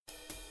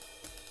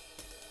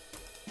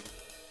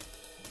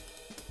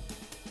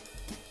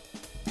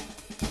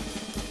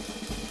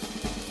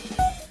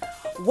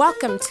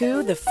Welcome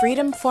to the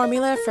Freedom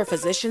Formula for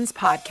Physicians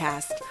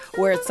podcast,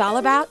 where it's all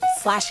about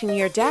slashing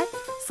your debt,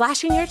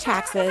 slashing your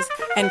taxes,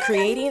 and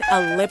creating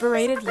a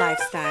liberated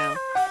lifestyle.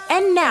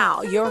 And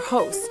now, your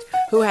host,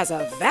 who has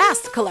a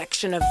vast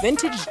collection of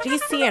vintage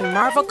DC and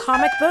Marvel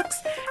comic books,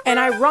 and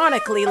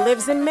ironically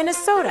lives in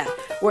Minnesota,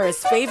 where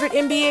his favorite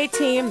NBA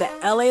team, the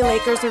LA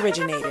Lakers,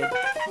 originated,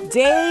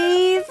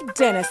 Dave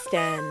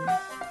Denniston.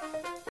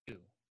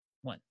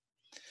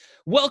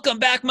 Welcome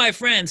back, my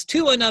friends,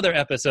 to another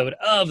episode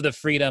of the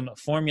Freedom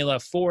Formula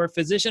for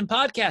Physician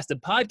podcast, a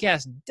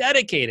podcast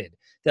dedicated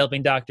to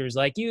helping doctors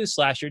like you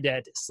slash your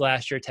debt,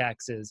 slash your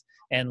taxes,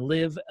 and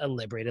live a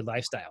liberated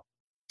lifestyle.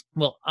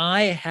 Well,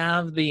 I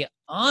have the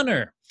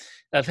honor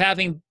of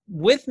having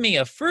with me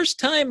a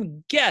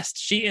first-time guest.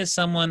 She is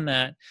someone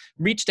that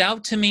reached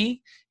out to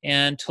me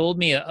and told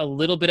me a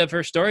little bit of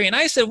her story, and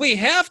I said, we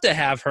have to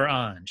have her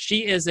on.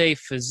 She is a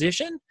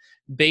physician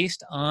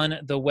based on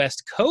the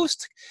West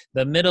Coast,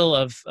 the middle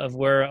of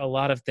where a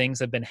lot of things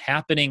have been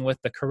happening with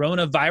the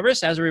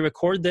coronavirus as we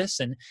record this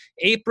in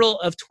April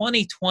of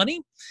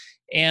 2020.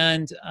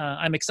 And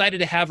I'm excited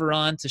to have her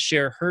on to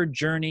share her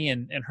journey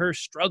and her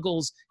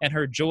struggles and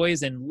her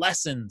joys and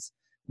lessons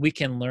we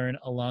can learn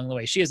along the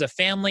way. She is a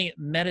family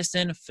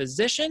medicine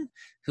physician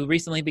who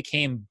recently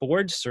became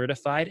board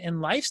certified in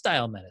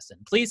lifestyle medicine.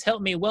 Please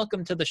help me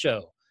welcome to the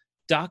show,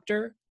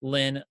 Dr.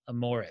 Lynn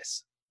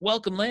Amores.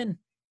 Welcome, Lynn.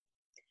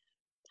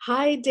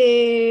 Hi,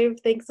 Dave.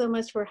 Thanks so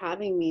much for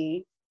having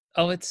me.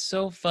 Oh, it's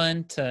so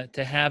fun to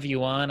have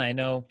you on. I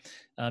know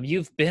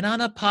you've been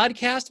on a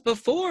podcast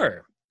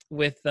before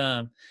with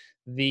the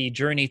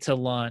Journey to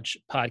Launch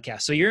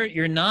podcast. So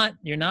you're not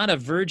a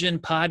virgin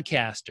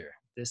podcaster.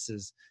 This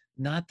is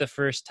not the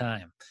first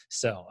time.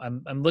 So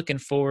I'm looking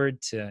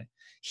forward to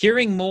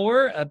hearing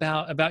more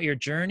about your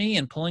journey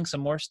and pulling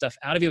some more stuff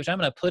out of you, which I'm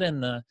going to put in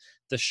the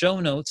show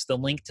notes, the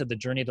link to the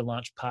Journey to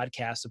Launch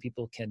podcast so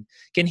people can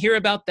hear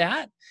about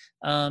that.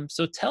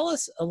 So tell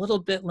us a little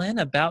bit, Lynn,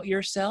 about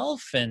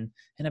yourself and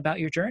about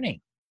your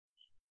journey.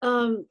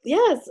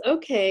 Yes.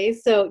 Okay.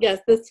 So yes,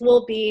 this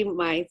will be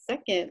my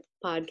second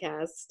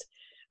podcast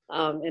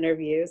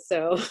interview.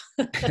 So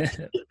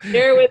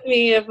bear with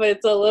me if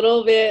it's a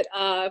little bit,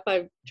 if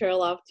I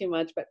trail off too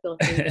much, but feel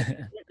free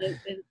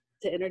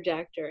to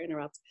interject or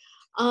interrupt.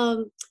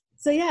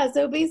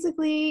 So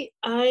basically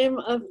I'm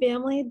a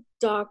family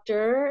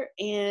doctor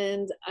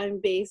and I'm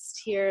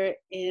based here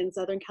in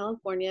Southern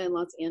California in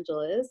Los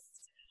Angeles.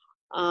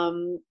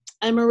 I'm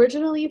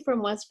originally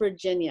from West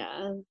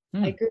Virginia.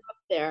 I grew up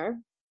there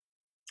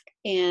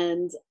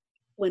and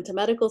went to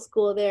medical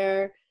school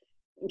there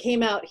and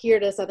came out here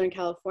to Southern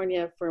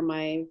California for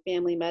my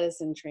family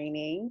medicine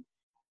training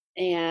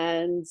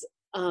and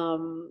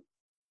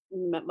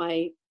met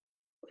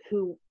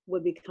who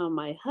would become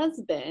my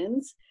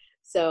husband.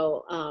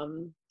 So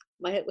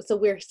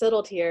we're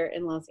settled here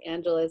in Los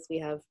Angeles. We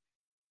have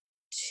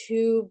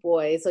 2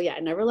 boys. So yeah, I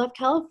never left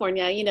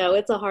California. You know,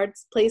 it's a hard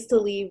place to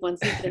leave once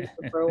you've been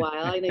here for a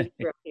while. I know you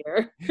grew up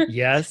here.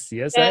 Yes,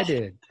 I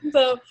did.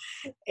 So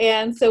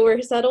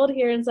we're settled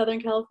here in Southern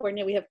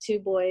California. We have 2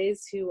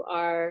 boys who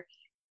are,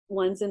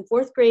 one's in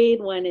 4th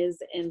grade, one is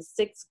in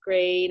 6th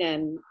grade,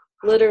 and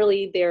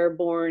literally they're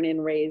born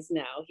and raised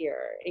now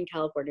here in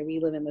California. We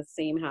live in the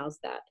same house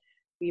that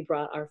we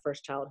brought our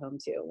first child home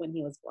to when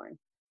he was born.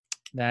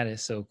 That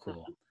is so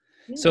cool.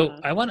 Yeah. So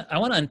I want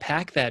to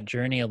unpack that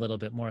journey a little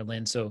bit more,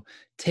 Lynn. So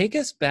take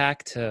us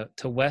back to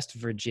West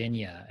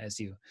Virginia as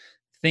you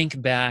think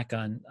back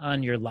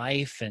on your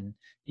life and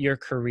your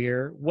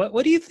career.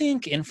 What do you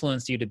think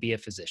influenced you to be a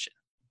physician?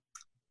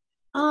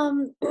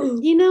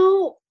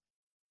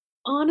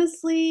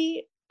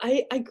 Honestly,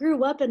 I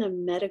grew up in a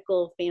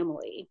medical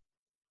family.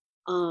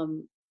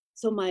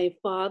 So my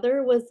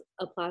father was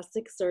a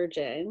plastic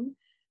surgeon.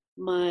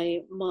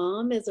 My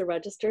mom is a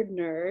registered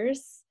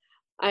nurse.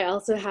 I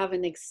also have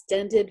an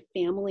extended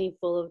family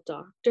full of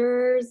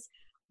doctors.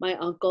 My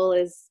uncle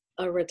is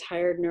a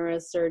retired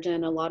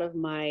neurosurgeon. A lot of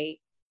my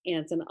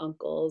aunts and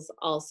uncles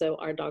also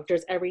are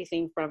doctors,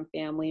 everything from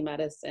family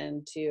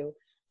medicine to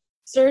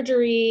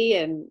surgery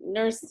and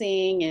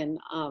nursing. And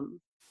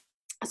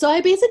so I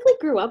basically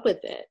grew up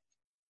with it.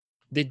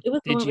 It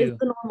was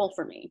normal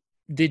for me.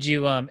 Did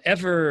you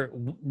ever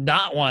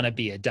not want to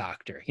be a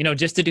doctor,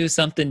 just to do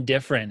something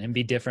different and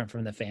be different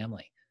from the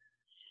family?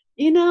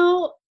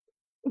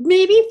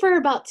 Maybe for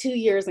about 2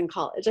 years in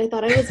college. I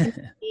thought I was going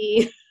to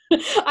be,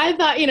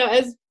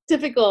 as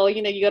typical,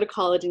 you go to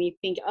college and you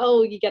think,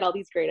 oh, you get all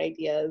these great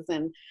ideas.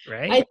 And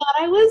right. I thought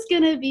I was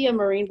going to be a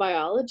marine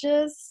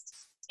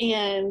biologist.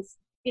 And,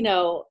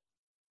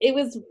 I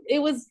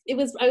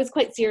was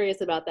quite serious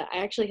about that.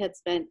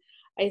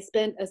 I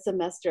spent a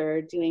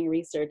semester doing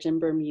research in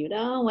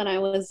Bermuda when I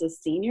was a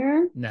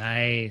senior.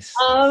 Nice.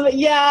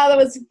 Yeah, that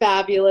was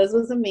fabulous. It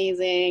was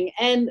amazing.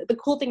 And the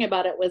cool thing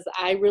about it was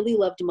I really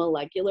loved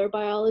molecular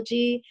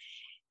biology.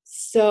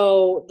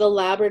 So the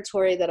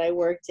laboratory that I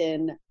worked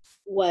in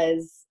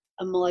was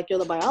a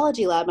molecular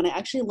biology lab, and I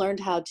actually learned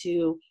how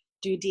to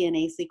do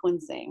DNA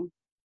sequencing.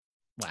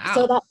 Wow.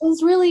 So that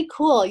was really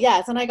cool.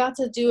 Yes. And I got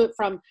to do it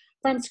from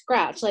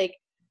scratch. Like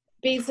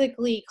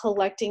basically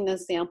collecting the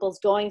samples,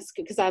 going,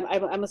 because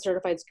I'm a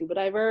certified scuba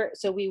diver,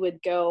 so we would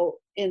go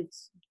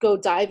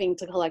diving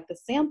to collect the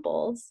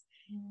samples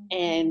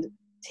and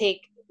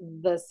take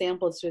the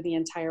samples through the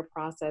entire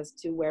process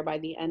to where by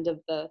the end of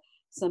the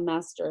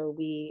semester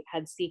we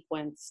had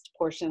sequenced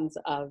portions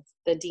of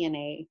the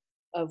DNA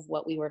of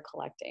what we were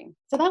collecting.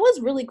 So that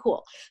was really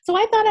cool. So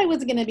I thought I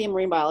was going to be a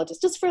marine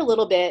biologist just for a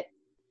little bit.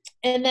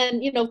 And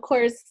then, of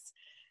course,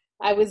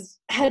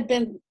 had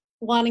been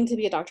wanting to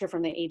be a doctor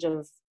from the age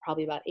of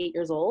probably about 8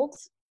 years old.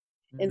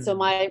 And so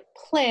my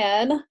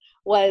plan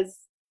was,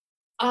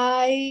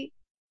 I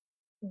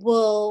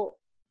will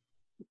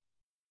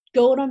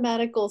go to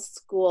medical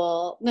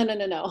school.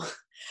 No.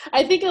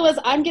 I think it was,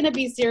 I'm going to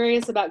be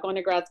serious about going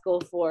to grad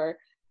school for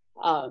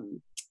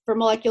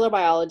molecular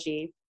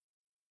biology,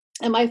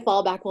 and my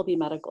fallback will be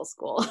medical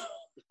school.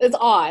 It's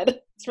odd.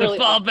 It's really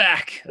the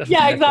fallback.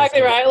 Yeah,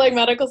 exactly right. Like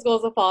medical school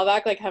is a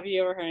fallback. Like, have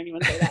you ever heard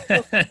anyone say that?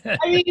 So,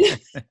 I mean,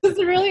 it's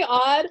really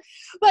odd.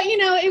 But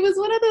it was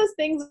one of those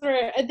things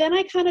where then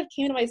I kind of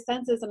came to my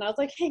senses, and I was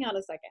like, hang on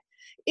a second.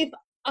 If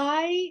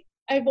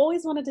I've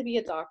always wanted to be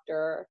a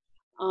doctor.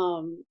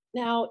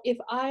 Now, if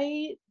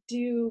I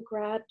do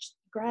grad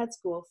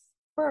school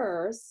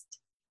first,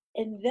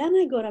 and then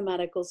I go to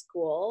medical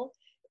school,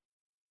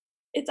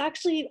 it's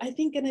actually, I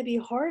think, going to be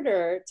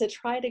harder to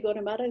try to go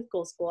to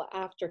medical school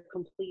after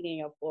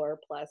completing a 4+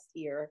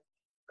 year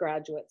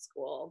graduate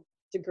school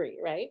degree,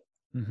 right?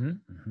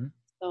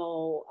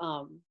 So,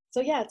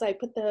 so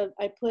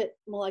I put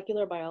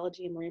molecular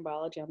biology and marine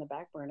biology on the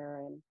back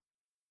burner, and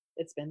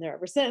it's been there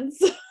ever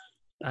since.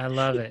 I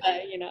love it.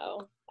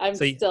 I'm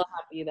still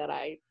happy that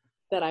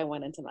I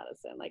went into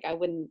medicine. Like, I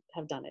wouldn't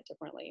have done it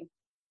differently.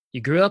 You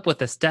grew up with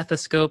a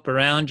stethoscope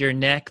around your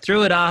neck,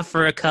 threw it off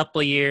for a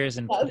couple of years,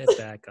 and put it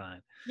back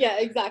on. Yeah,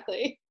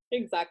 exactly.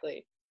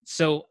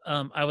 So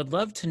I would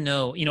love to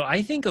know,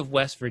 I think of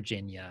West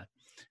Virginia.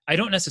 I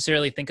don't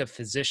necessarily think of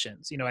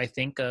physicians. I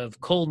think of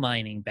coal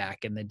mining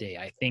back in the day.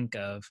 I think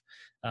of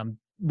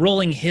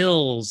rolling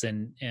hills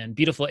and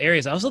beautiful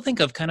areas. I also think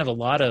of kind of a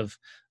lot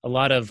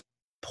of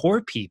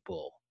poor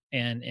people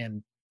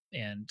and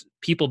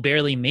people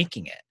barely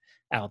making it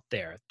out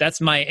there. That's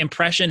my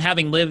impression,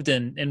 having lived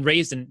and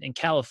raised in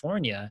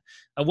California.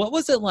 What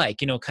was it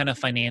like, kind of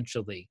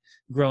financially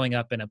growing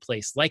up in a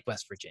place like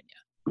West Virginia?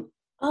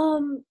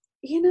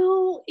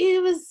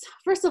 It was,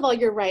 first of all,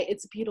 you're right.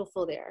 It's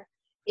beautiful there.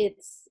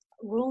 It's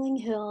rolling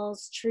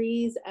hills,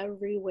 trees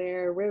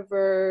everywhere,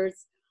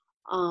 rivers.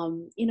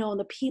 And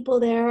the people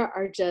there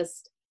are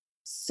just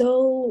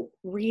so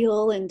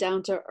real and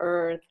down to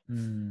earth.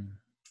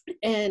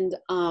 And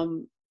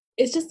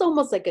it's just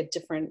almost like a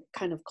different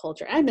kind of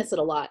culture. I miss it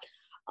a lot.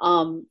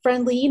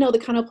 Friendly, the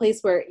kind of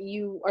place where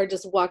you are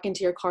just walking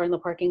to your car in the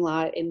parking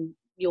lot and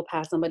you'll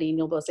pass somebody and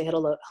you'll both say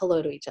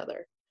hello to each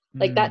other.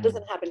 Like, that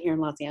doesn't happen here in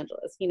Los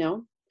Angeles,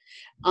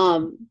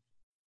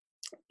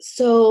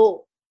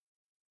 So,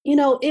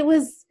 it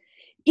was,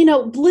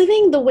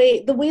 living the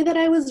way that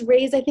I was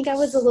raised. I think I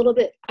was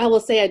I will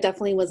say I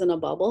definitely was in a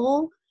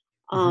bubble,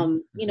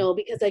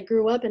 because I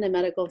grew up in a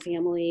medical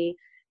family,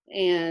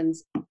 and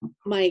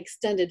my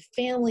extended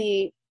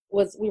family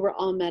we were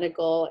all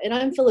medical, and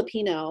I'm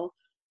Filipino.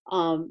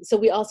 So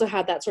we also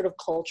had that sort of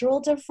cultural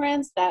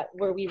difference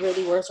where we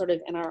really were sort of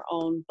in our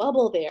own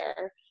bubble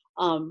there.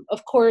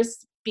 Of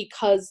course,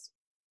 because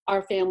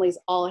our families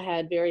all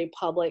had very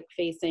public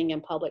facing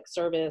and public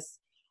service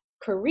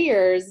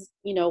careers,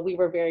 we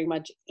were very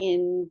much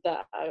in the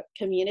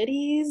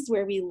communities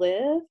where we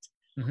lived.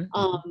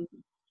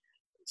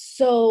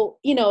 So,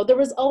 there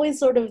was always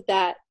sort of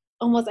that,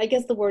 almost, I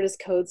guess the word is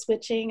code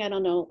switching. I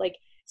don't know, like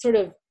sort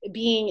of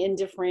being in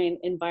different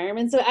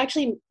environments. So it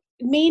actually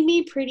made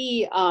me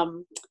pretty,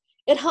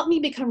 it helped me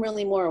become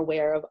really more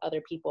aware of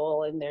other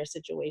people and their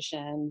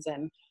situations,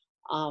 and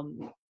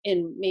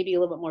maybe a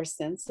little bit more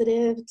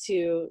sensitive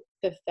to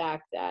the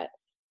fact that,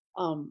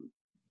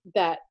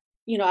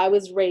 I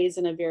was raised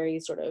in a very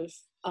sort of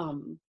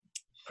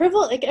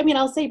privileged,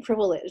 I'll say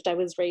privileged. I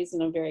was raised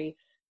in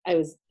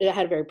I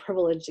had a very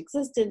privileged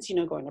existence,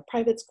 going to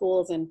private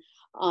schools and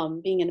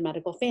being in a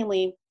medical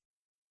family.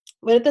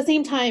 But at the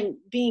same time,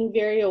 being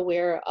very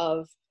aware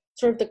of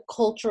sort of the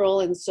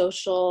cultural and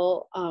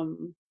social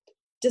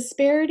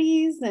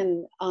disparities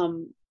and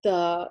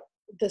the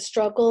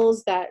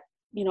struggles that,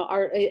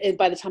 are,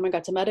 by the time I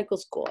got to medical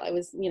school, I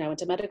went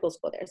to medical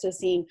school there. So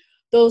seeing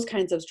those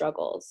kinds of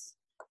struggles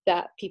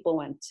that people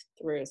went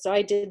through. So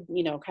I did,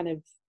 kind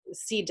of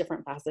see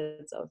different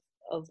facets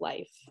of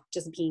life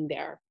just being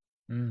there.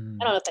 I don't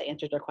know if that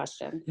answered your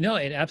question. No,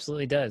 it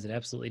absolutely does. It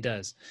absolutely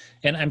does.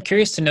 And I'm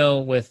curious to know,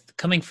 with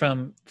coming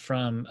from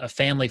a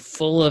family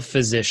full of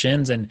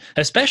physicians, and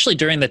especially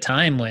during the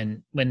time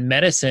when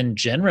medicine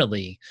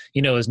generally,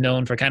 is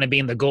known for kind of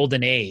being the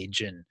golden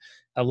age, and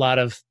a lot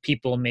of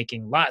people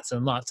making lots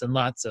and lots and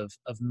lots of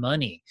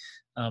money.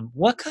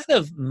 What kind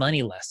of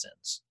money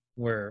lessons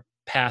were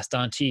passed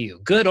on to you,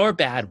 good or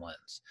bad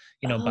ones,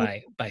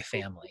 by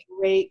family?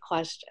 Great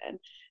question.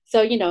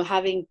 So,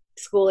 having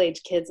school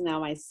age kids now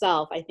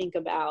myself, I think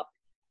about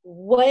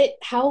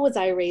how was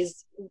I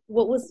raised?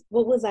 What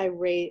was I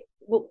raised?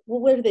 What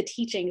were the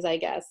teachings, I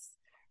guess,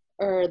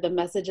 or the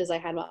messages I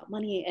had about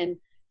money? And,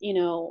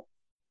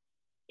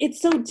 it's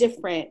so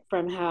different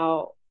from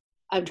how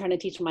I'm trying to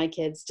teach my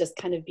kids, just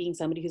kind of being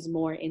somebody who's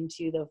more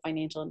into the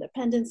financial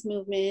independence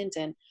movement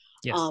and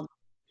Yes. um,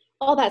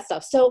 all that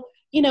stuff. So,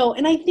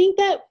 and I think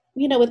that,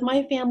 with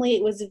my family,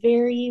 it was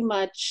very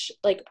much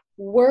like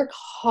work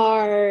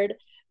hard,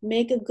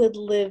 make a good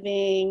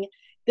living.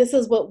 This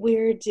is what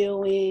we're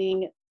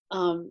doing.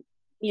 And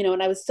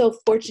I was so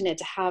fortunate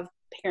to have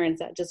parents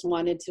that just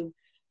wanted to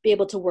be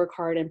able to work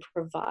hard and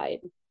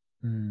provide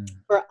Mm.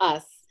 for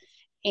us.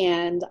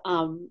 And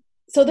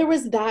so there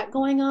was that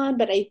going on,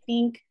 but I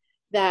think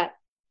that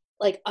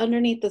like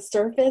underneath the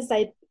surface,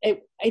 I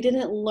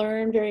didn't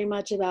learn very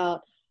much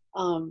about,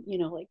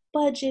 like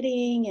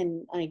budgeting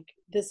and like,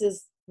 this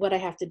is what I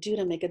have to do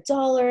to make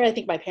 $1. I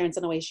think my parents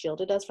in a way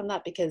shielded us from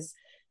that because,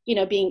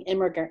 being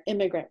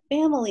immigrant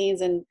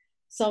families and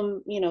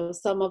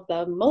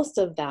most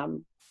of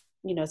them,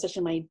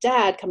 especially my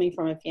dad coming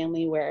from a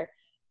family where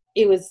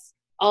it was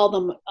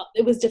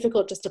it was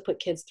difficult just to put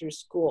kids through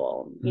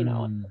school, and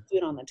Mm.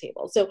 food on the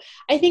table. So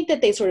I think that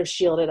they sort of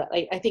shielded,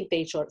 I think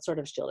they sort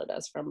of shielded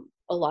us from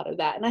a lot of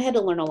that. And I had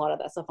to learn a lot of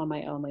that stuff on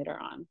my own later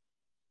on.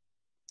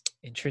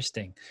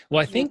 Interesting.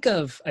 Well, Yeah.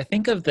 I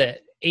think of the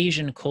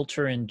Asian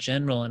culture in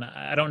general, and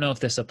I don't know if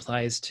this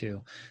applies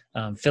to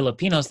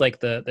Filipinos. Like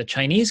the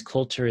Chinese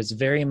culture is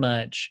very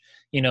much,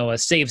 a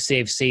save,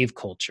 save, save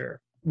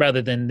culture,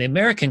 rather than the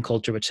American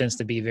culture, which tends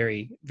to be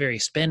very, very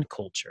spend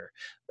culture.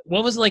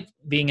 What was it like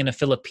being in a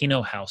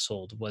Filipino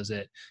household? Was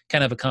it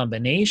kind of a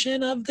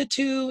combination of the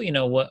two?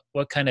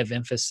 What kind of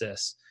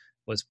emphasis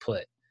was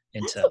put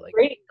That's into a like?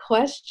 great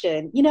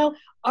question.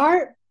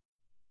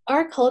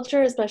 Our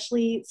culture,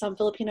 especially some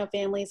Filipino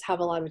families,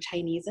 have a lot of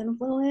Chinese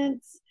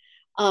influence,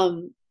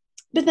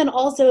 but then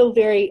also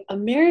very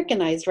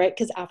Americanized, right?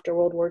 Because after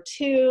World War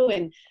II,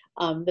 and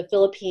the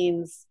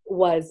Philippines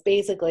was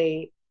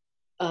basically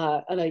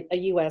a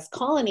U.S.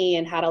 colony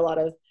and had a lot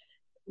of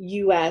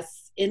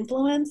U.S.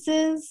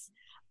 influences.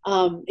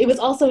 It was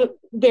also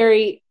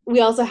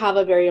we also have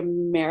a very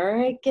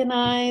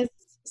Americanized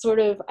sort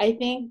of, I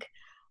think,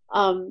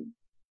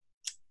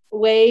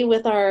 way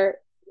with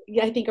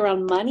I think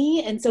around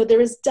money. And so there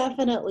was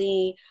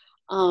definitely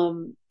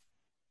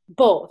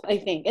both, I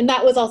think. And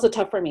that was also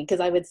tough for me because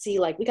I would see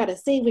like, we got to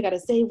save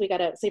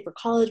for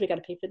college, we got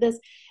to pay for this.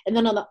 And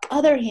then on the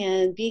other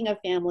hand, being a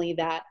family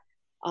that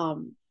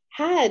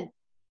had,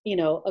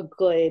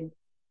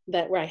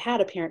 where I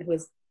had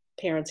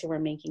parents who were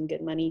making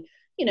good money,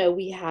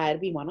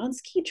 we went on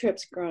ski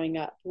trips growing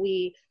up.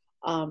 My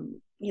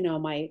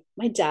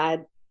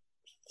dad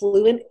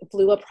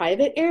flew a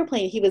private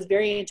airplane. He was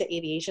very into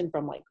aviation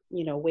from like,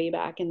 way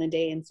back in the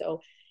day. And so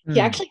he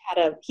Mm. actually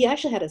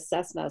had a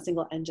Cessna, a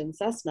single engine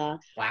Cessna.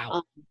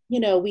 Wow.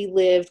 We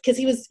lived, because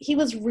he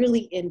was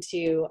really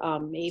into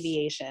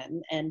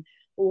aviation and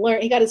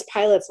he got his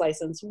pilot's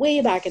license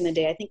way back in the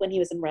day, I think when he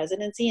was in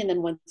residency. And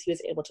then once he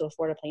was able to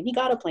afford a plane, he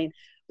got a plane.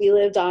 We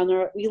lived on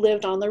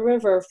the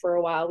river for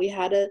a while. We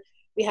had a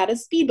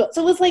speedboat.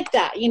 So it was like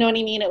that, you know what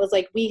I mean? It was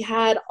like we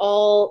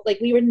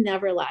were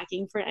never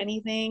lacking for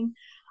anything.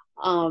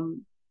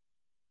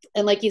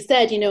 And like you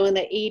said, in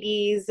the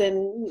 80s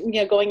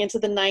and, going into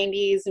the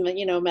 90s,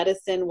 and,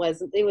 medicine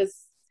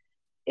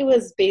it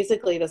was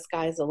basically the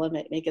sky's the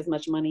limit. Make as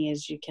much money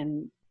as you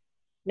can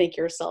make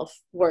yourself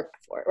work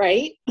for,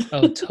 right?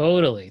 Oh,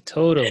 totally,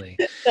 totally.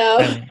 So,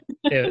 I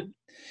mean,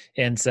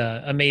 and it's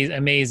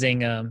amazing.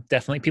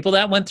 Definitely, people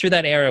that went through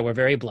that era were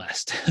very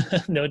blessed,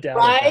 no doubt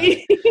about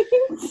it.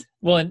 right.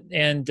 Well,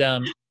 and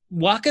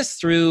walk us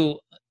through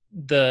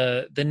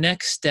the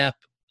next step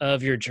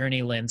of your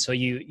journey, Lynn. So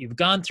you've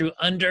gone through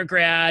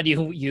undergrad,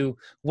 you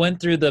went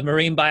through the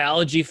marine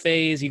biology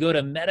phase, you go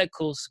to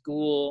medical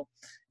school,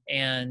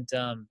 and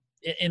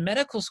in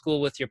medical school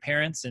with your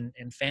parents and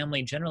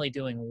family generally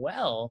doing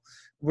well,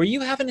 were you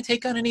having to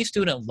take on any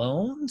student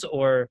loans,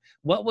 or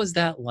what was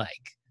that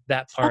like,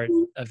 that part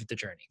of the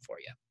journey for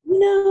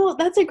you?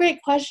 That's a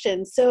great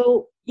question.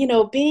 So,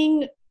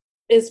 being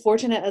as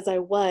fortunate as I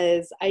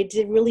was,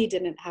 really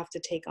didn't have to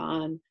take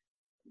on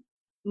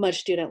much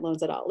student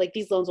loans at all. Like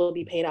these loans will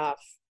be paid off,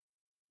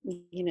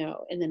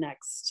 in the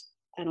next,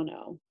 I don't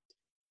know,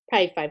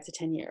 probably 5 to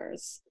 10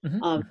 years.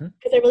 Mm-hmm, mm-hmm,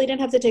 Because I really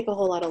didn't have to take a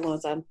whole lot of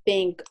loans on.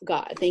 Thank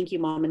God. Thank you,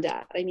 Mom and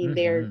Dad. I mean,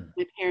 mm-hmm.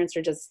 my parents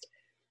are just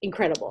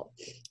incredible.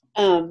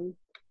 And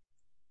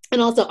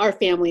also our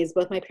families,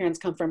 both my parents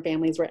come from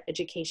families where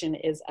education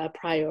is a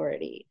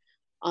priority.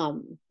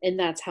 And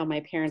that's how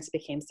my parents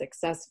became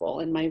successful.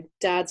 And my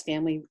dad's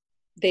family,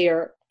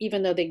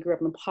 even though they grew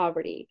up in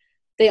poverty,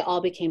 they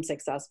all became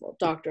successful.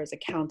 Doctors,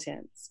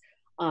 accountants,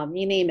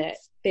 you name it,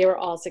 they were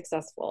all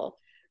successful.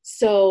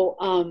 So,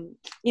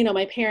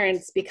 my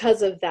parents,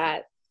 because of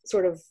that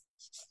sort of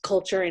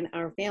culture in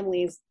our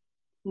families,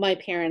 my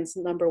parents,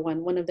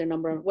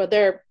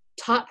 their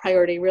top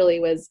priority really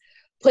was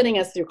putting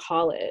us through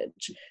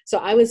college. So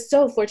I was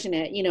so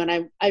fortunate,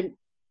 and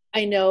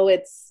I know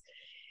it's,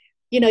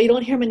 you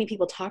don't hear many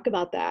people talk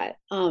about that.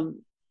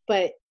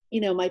 But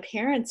my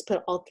parents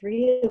put all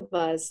three of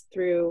us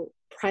through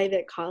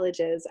private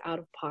colleges out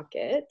of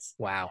pocket.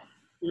 Wow.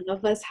 None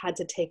of us had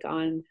to take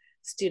on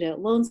student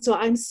loans. So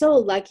I'm so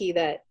lucky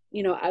that,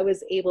 I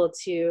was able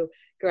to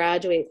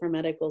graduate from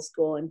medical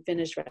school and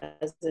finish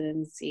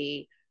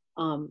residency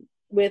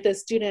with a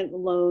student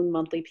loan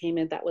monthly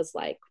payment that was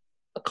like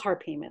a car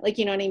payment. Like,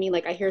 you know what I mean?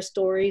 Like I hear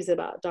stories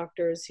about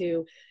doctors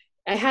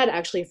I had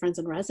actually friends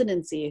in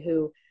residency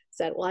who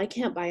said, well, I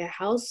can't buy a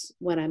house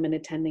when I'm an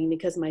attending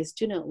because my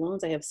student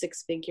loans, I have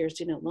 6-figure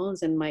student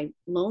loans and my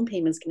loan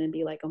payment's going to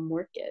be like a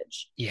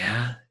mortgage.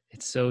 Yeah,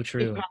 it's so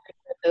true. You probably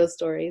heard those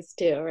stories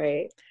too,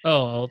 right?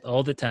 Oh,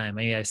 all the time.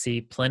 I mean, I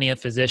see plenty of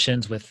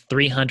physicians with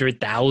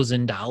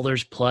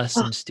 $300,000 plus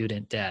in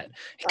student debt,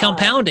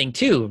 compounding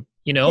too,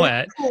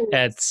 Yes.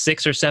 at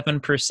 6 or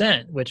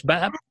 7%, which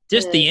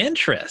just the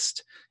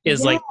interest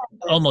is like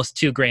almost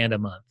 $2,000 a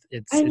month.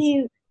 I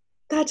mean,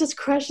 that just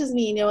crushes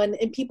me,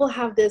 and people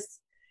have this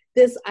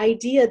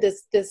idea,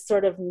 this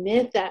sort of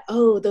myth that,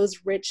 oh,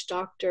 those rich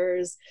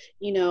doctors,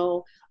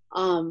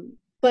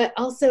 but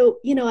also,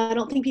 I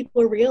don't think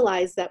people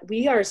realize that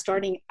we are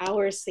starting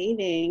our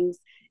savings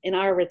in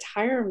our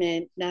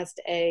retirement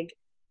nest egg.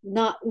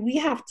 We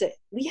have to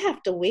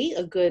wait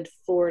a good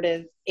 4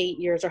 to 8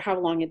 years or how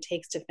long it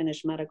takes to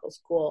finish medical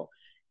school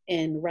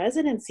and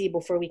residency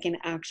before we can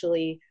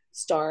actually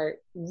start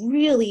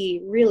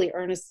really, really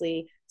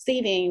earnestly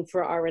saving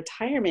for our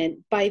retirement.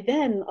 By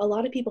then, a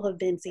lot of people have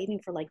been saving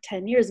for like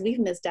 10 years. We've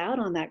missed out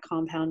on that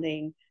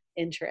compounding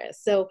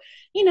interest. So,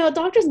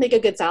 doctors make a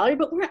good salary,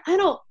 but I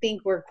don't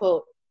think we're,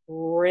 quote,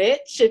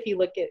 rich if you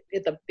look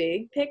at the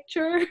big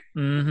picture.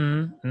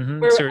 Mm-hmm,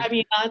 mm-hmm. I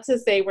mean, not to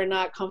say we're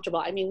not comfortable.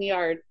 I mean, we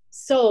are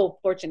so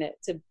fortunate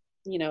to,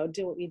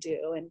 do what we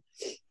do and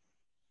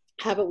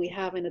have what we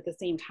have. And at the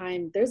same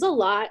time, there's a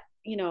lot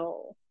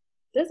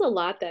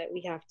that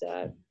we have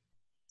to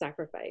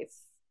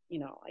sacrifice,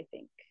 I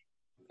think.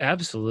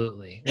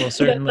 Absolutely. Well,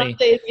 certainly. Some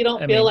days you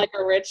don't feel like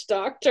a rich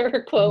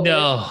doctor, quote.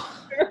 No.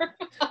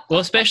 Well,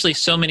 especially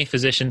so many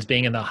physicians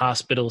being in the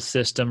hospital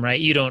system, right?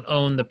 You don't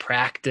own the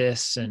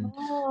practice and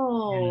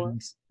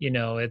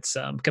it's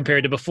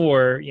compared to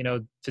before,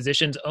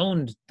 physicians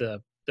owned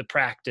the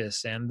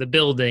practice and the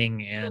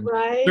building and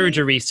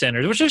surgery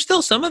centers, which there's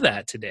still some of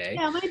that today.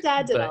 Yeah, my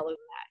dad did all of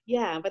that.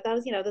 Yeah, but that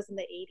was, this in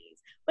the 80s.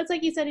 But it's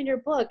like you said in your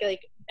book, like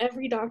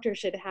every doctor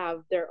should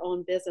have their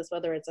own business,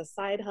 whether it's a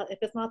side hustle, if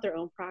it's not their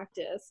own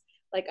practice,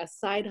 like a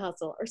side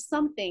hustle or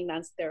something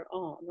that's their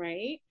own,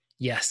 right?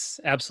 Yes,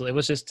 absolutely. It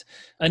was just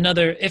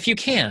another, if you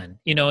can,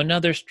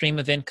 another stream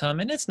of income,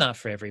 and it's not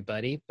for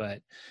everybody,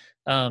 but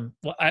well,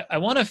 I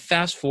want to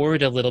fast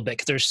forward a little bit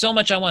because there's so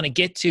much I want to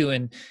get to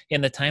in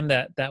the time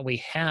that we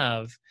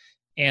have.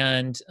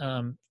 And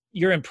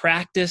you're in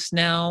practice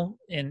now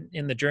in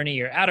the journey.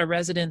 You're out of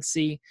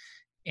residency,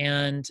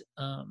 and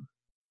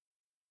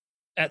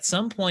at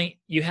some point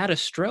you had a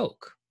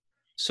stroke.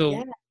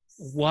 So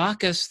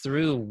walk us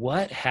through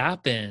what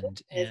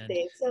happened and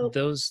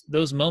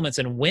those moments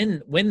and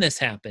when this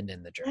happened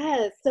in the journey.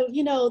 Yes. So,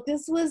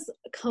 this was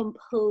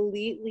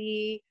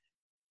completely,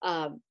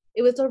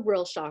 it was a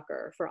real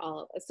shocker for all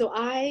of us. So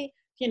I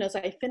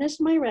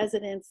finished my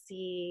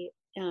residency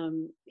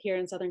here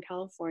in Southern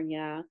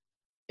California,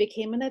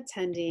 became an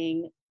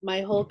attending.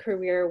 My whole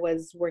career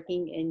was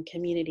working in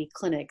community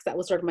clinics. That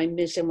was sort of my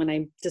mission when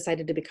I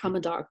decided to become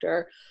a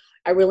doctor.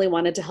 I really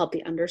wanted to help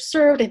the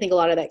underserved. I think a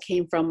lot of that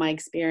came from my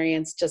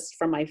experience, just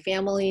from my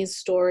family's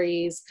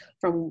stories,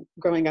 from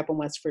growing up in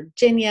West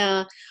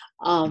Virginia,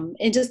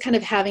 and just kind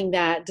of having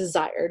that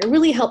desire to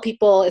really help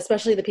people,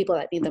 especially the people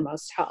that need the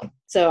most help.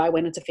 So I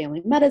went into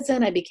family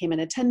medicine. I became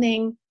an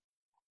attending,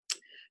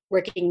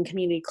 working in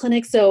community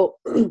clinics. So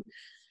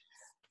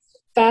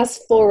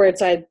fast forward,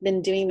 so I'd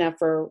been doing that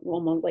for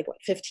almost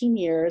 15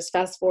 years.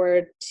 Fast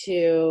forward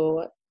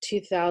to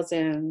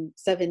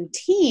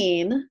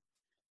 2017.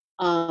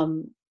 I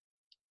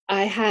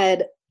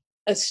had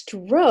a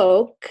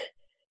stroke,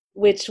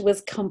 which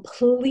was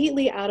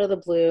completely out of the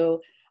blue.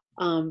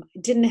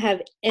 Didn't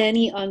have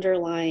any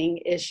underlying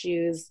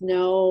issues,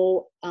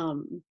 no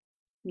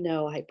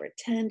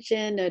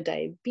hypertension, no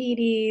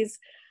diabetes.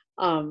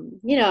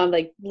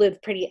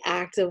 Lived pretty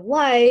active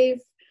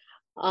life.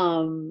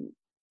 And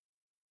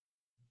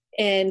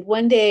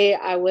one day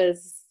I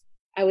was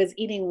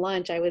eating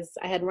lunch. I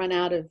had run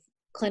out of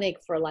clinic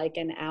for like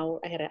an hour.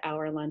 I had an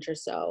hour lunch or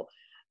so.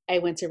 I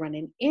went to run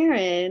an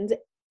errand.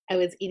 I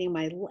was eating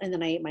and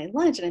then I ate my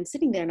lunch, and I'm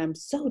sitting there and I'm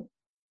so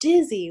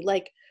dizzy,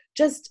 I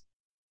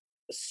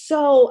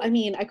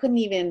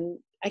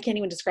can't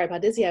even describe how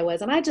dizzy I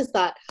was. And I just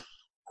thought,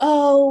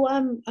 oh,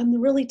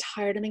 I'm really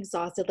tired and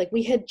exhausted. Like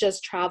we had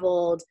just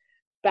traveled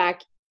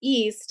back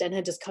east and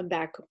had just come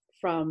back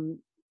from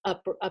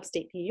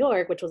upstate New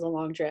York, which was a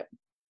long trip,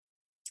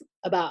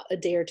 about a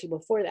day or two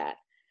before that.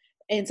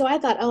 And so I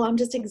thought, oh, I'm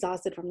just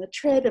exhausted from the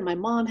trip. And my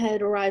mom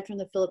had arrived from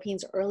the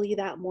Philippines early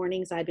that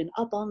morning, so I'd been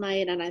up all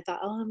night. And I thought,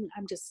 oh,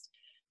 I'm just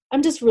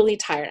really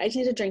tired. I just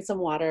need to drink some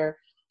water,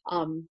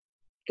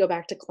 go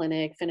back to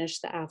clinic, finish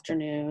the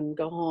afternoon,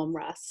 go home,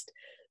 rest.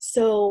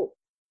 So,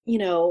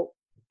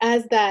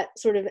 as that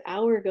sort of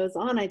hour goes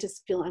on,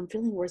 I'm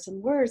feeling worse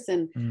and worse.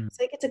 And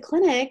so I get to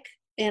clinic,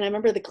 and I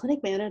remember the clinic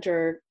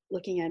manager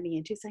looking at me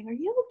and she's saying, "Are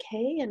you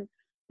okay?" And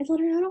I told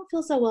her, "I don't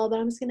feel so well, but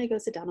I'm just going to go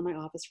sit down in my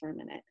office for a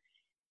minute."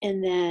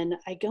 And then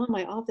I go in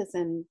my office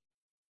and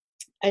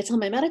I tell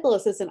my medical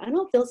assistant, "I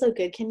don't feel so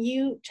good. Can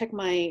you check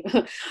my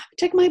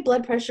check my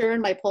blood pressure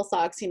and my pulse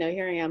ox?"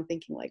 Here I am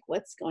thinking like,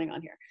 what's going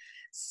on here?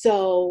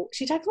 So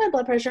she checked my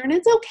blood pressure and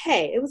it's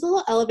okay. It was a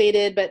little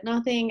elevated, but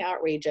nothing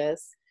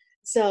outrageous.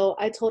 So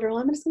I told her, "Well,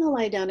 I'm just going to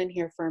lie down in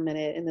here for a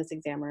minute in this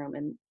exam room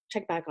and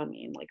check back on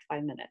me in like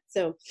 5 minutes."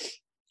 So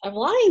I'm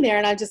lying there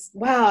and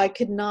I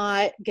could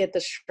not get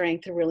the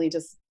strength to really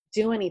just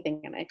do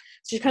anything. And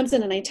she comes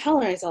in and I tell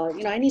her,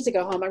 "I need to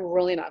go home. I'm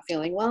really not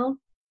feeling well."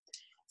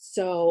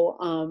 So,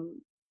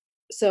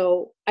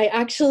 so I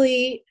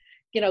actually,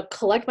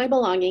 collect my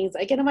belongings.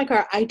 I get in my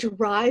car. I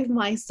drive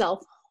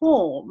myself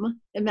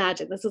home.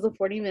 Imagine this is a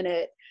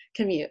 40-minute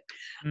commute.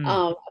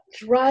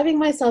 Driving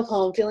myself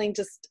home, feeling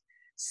just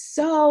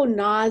so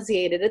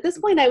nauseated. At this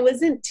point, I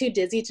wasn't too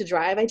dizzy to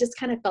drive. I just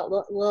kind of felt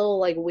a little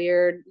like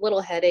weird,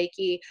 little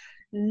headachy,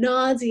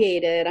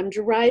 nauseated. I'm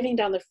driving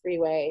down the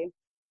freeway.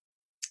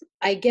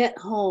 I get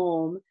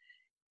home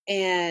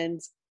and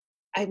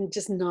I'm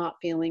just not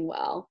feeling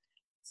well.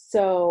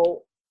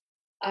 So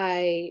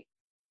and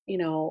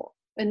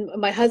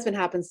my husband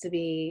happens to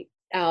be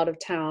out of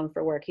town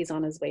for work. He's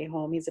on his way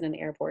home. He's in an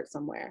airport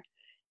somewhere.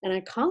 And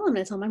I call him and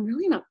I tell him, "I'm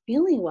really not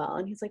feeling well."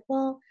 And he's like,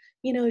 "Well,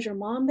 is your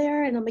mom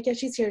there?" And I'm like, "Yeah,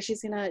 she's here.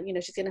 She's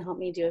gonna help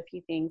me do a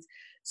few things."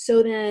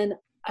 So then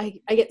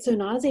I get so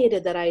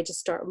nauseated that I just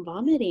start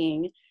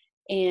vomiting,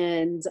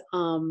 and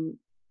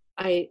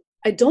I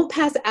don't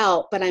pass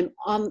out, but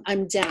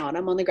I'm down.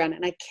 I'm on the ground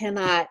and I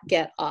cannot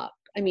get up.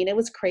 I mean, it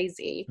was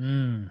crazy.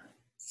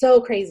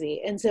 So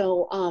crazy. And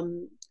so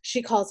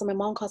my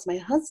mom calls my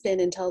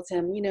husband and tells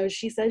him,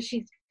 she says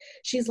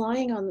she's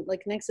lying on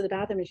like next to the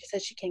bathroom and she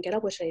says she can't get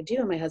up. What should I do?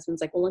 And my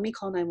husband's like, "Well, let me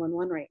call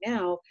 911 right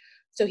now."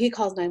 So he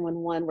calls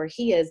 911 where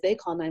he is. They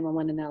call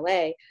 911 in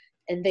LA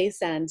and they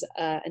send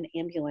an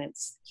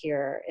ambulance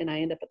here, and I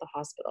end up at the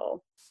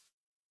hospital.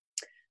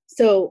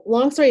 So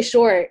long story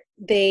short,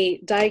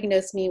 they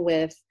diagnosed me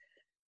with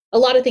a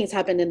lot of things.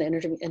 Happened in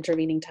the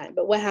intervening time.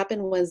 But what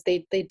happened was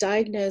they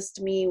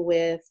diagnosed me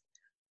with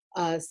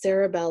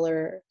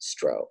cerebellar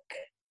stroke.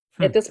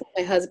 At this point,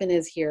 my husband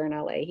is here in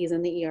LA. He's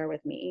in the ER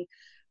with me.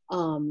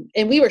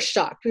 And we were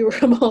shocked. We were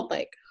both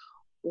like,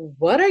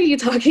 "What are you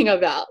talking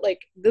about? Like,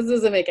 this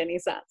doesn't make any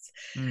sense."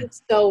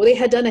 So they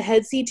had done a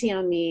head CT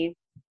on me.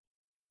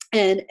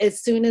 And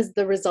as soon as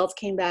the results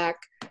came back,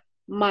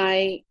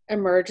 my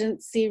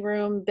emergency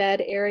room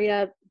bed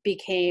area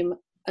became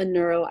a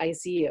neuro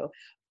ICU.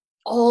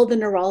 All the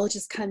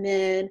neurologists come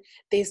in,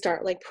 they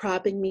start like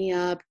propping me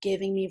up,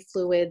 giving me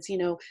fluids,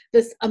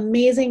 this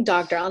amazing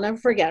doctor. I'll never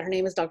forget. Her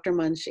name is Dr.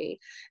 Munshi.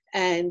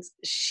 And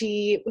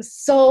she was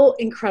so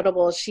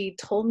incredible. She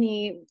told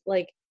me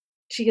like,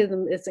 she has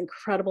this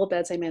incredible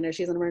bedside manner.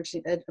 She's an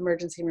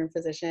emergency room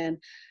physician.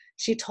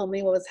 She told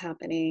me what was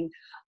happening.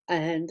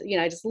 And,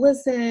 I just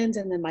listened.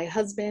 And then my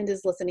husband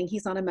is listening.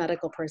 He's not a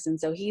medical person.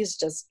 So he's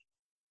just,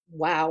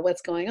 wow,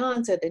 what's going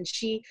on? So then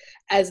she,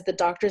 as the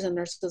doctors and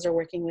nurses are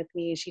working with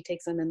me, she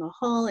takes them in the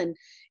hall and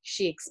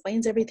she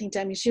explains everything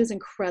to me. She was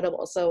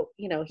incredible. So,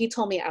 he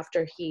told me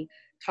after he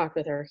talked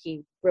with her,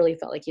 he really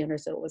felt like he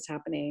understood what was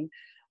happening.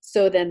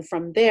 So then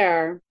from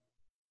there,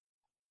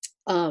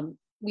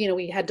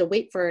 we had to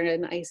wait for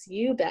an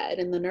ICU bed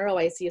in the neuro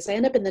ICU. So I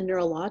end up in the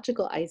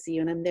neurological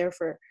ICU and I'm there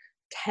for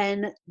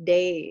 10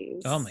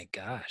 days. Oh my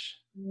gosh.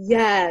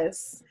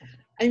 Yes.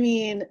 I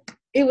mean,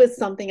 it was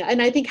something.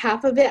 And I think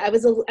half of it, I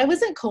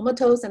wasn't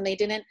comatose and they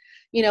didn't,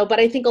 but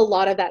I think a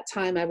lot of that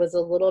time I was a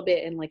little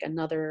bit in like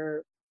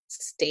another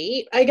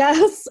state, I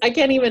guess. I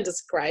can't even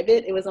describe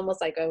it. It was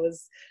almost like I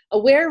was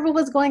aware of what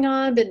was going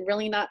on, but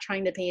really not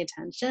trying to pay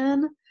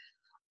attention.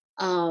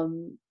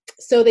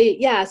 So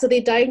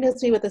they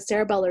diagnosed me with a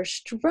cerebellar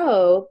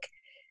stroke,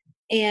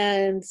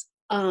 and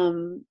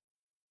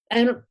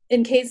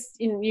in case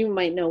you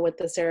might know what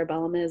the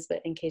cerebellum is,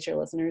 but in case your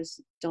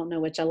listeners don't know,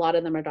 which a lot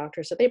of them are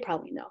doctors, so they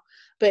probably know,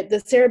 but the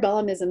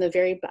cerebellum is in the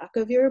very back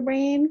of your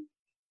brain,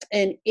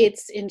 and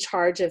it's in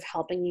charge of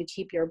helping you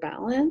keep your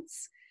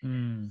balance.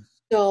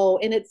 So,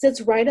 and it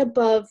sits right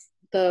above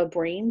the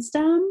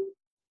brainstem,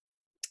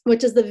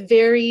 which is the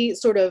very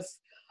sort of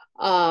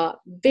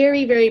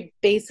very, very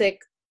basic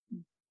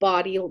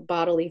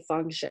bodily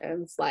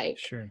functions. Like,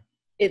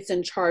 it's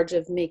in charge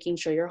of making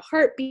sure your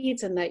heart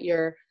beats and that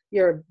you're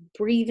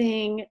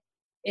breathing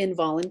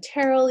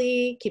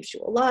involuntarily, keeps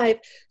you alive.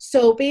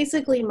 So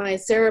basically my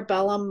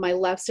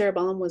left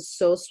cerebellum was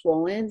so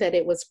swollen that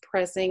it was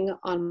pressing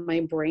on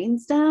my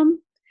brainstem.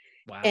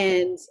 Wow.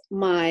 And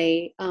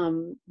my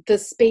the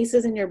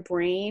spaces in your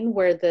brain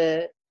where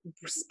the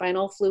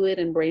spinal fluid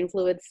and brain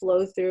fluid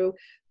flow through,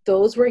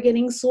 those were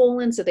getting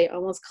swollen, so they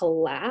almost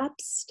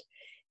collapsed.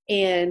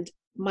 And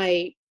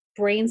my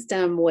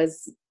brainstem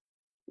was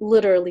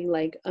literally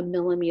like a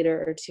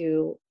millimeter or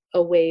two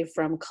away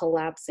from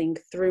collapsing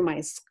through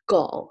my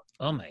skull.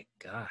 Oh my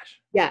gosh.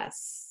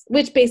 Yes,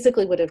 which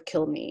basically would have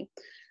killed me.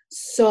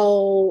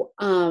 So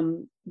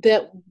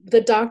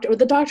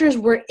the doctors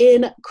were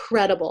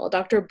incredible.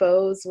 Dr.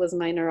 Bose was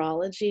my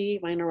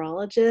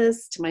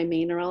neurologist, my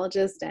main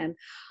neurologist, and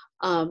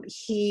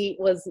he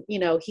was,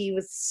 he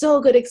was so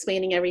good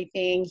explaining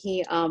everything.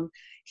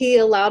 He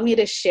allowed me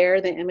to share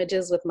the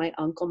images with my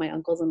uncle. My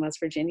uncle's in West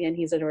Virginia, and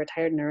he's a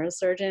retired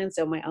neurosurgeon.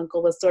 So my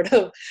uncle was sort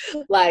of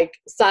like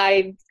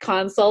side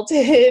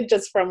consulted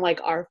just from like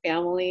our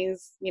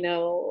families,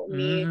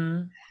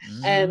 needs.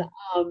 And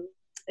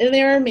and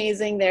they were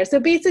amazing there. So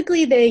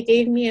basically they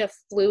gave me a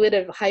fluid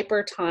of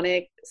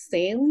hypertonic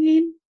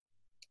saline,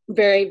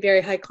 very,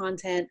 very high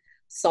content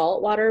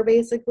salt water,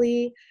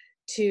 basically,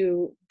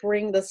 to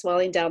bring the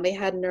swelling down. They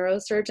had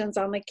neurosurgeons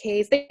on the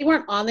case. They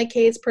weren't on the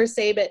case per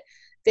se, but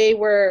they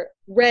were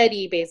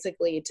ready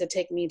basically to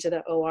take me to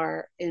the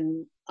OR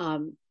and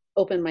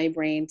open my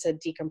brain to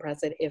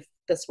decompress it if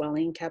the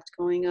swelling kept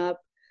going up.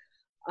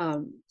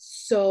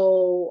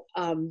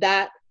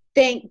 That,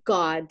 thank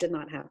God, did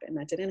not happen.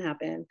 That didn't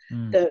happen.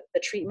 The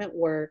treatment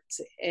worked,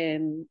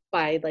 and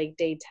by like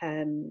day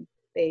 10,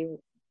 they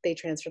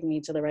transferred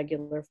me to the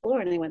regular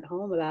floor, and I went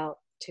home about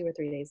 2 or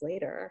 3 days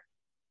later.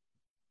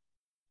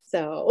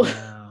 So,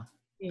 wow.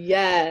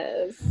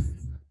 Yes.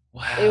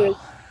 Wow. It was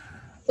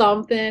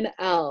something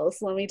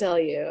else, let me tell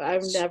you. I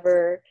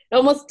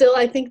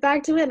think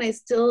back to it, and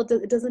it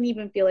doesn't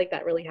even feel like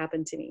that really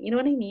happened to me. You know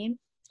what I mean?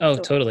 Oh,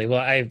 totally.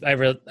 Well, I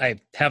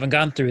haven't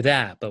gone through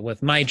that, but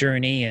with my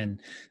journey and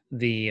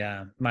the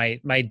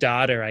my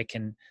daughter, I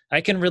can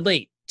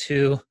relate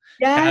to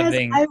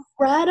having. I've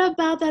read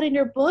about that in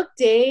your book,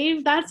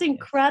 Dave. That's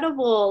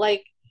incredible.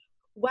 Like,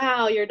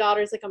 wow, your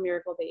daughter's like a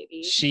miracle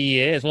baby. She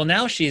is. Well,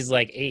 now she's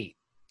like 8.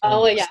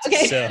 Oh, yeah.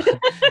 Okay.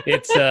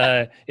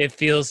 So it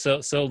feels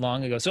so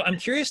long ago. So I'm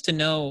curious to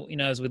know,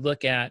 as we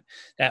look at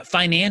that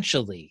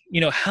financially,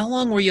 how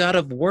long were you out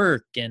of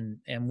work, and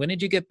when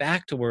did you get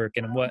back to work,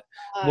 and what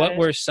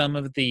were some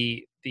of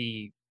the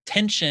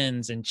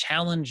tensions and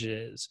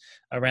challenges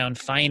around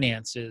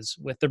finances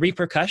with the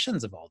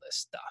repercussions of all this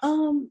stuff?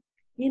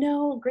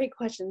 Great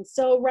question.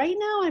 So right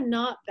now I'm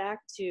not back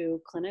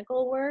to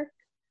clinical work.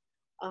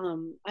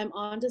 I'm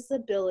on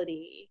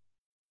disability,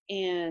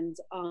 and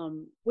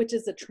which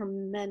is a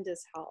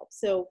tremendous help.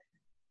 So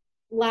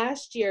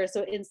last year,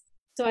 and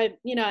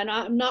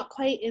I'm not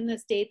quite in the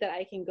state that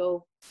I can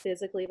go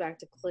physically back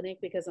to clinic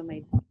because of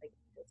my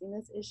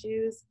dizziness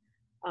issues.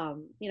 I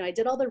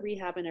did all the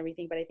rehab and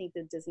everything, but I think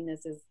the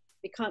dizziness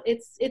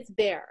it's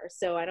there.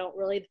 So I don't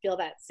really feel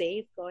that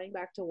safe going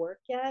back to work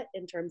yet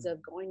in terms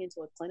of going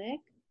into a clinic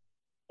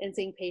and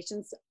seeing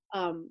patients.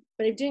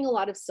 But I'm doing a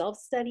lot of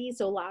self-study.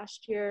 So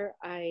last year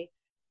I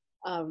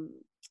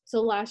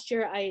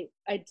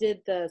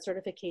did the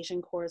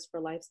certification course for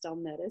lifestyle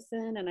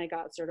medicine, and I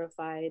got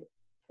certified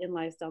in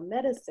lifestyle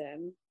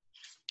medicine,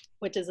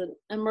 which is an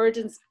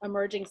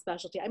emerging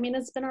specialty. I mean,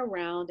 it's been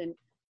around, and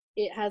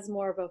it has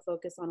more of a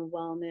focus on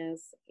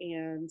wellness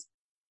and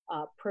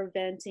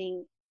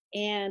preventing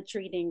and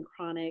treating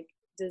chronic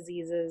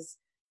diseases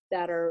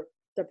that are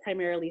the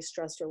primarily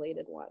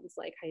stress-related ones,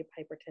 like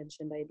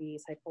hypertension,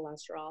 diabetes, high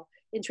cholesterol,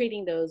 and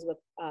treating those with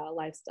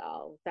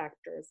lifestyle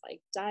factors like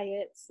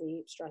diet,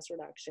 sleep, stress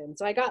reduction.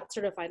 So I got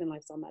certified in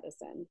lifestyle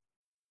medicine.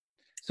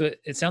 So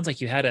it sounds like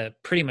you had to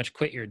pretty much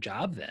quit your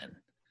job then.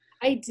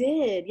 I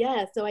did,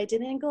 yeah. So I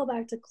didn't go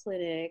back to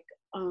clinic.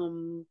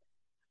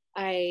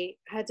 I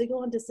had to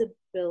go on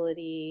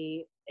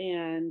disability,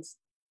 and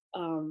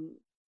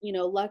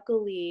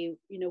luckily,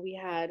 we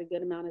had a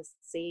good amount of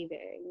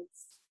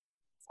savings.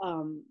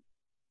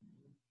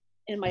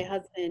 And my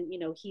husband,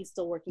 he's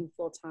still working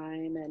full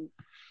time. And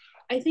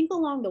I think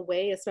along the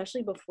way,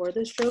 especially before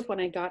the stroke,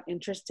 when I got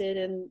interested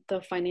in the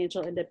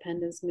financial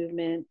independence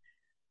movement,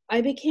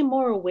 I became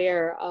more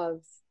aware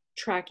of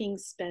tracking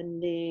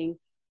spending,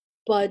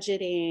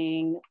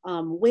 budgeting,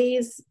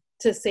 ways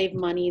to save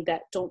money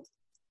that don't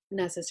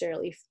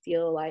necessarily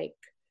feel like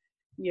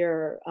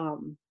you're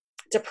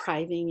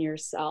depriving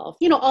yourself,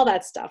 all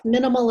that stuff.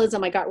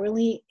 Minimalism. I got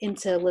really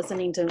into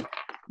listening to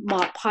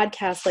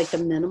podcasts like The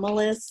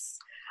Minimalists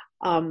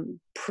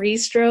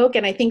pre-stroke,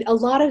 and I think a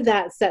lot of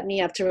that set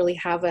me up to really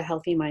have a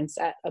healthy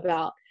mindset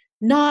about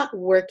not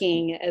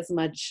working as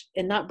much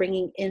and not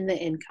bringing in the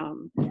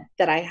income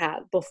that I had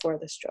before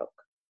the stroke.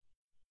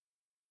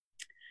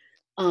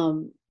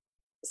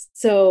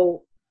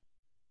 So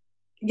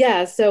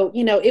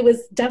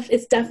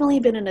it's definitely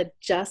been an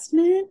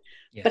adjustment.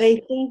 Yes. But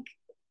I think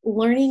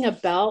learning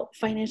about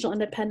financial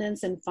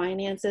independence and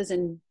finances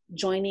and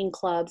joining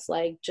clubs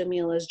like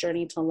Jamila's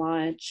Journey to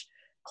Launch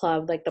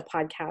Club, like the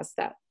podcast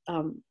that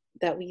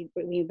we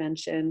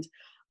mentioned,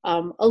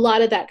 a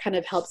lot of that kind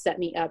of helped set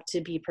me up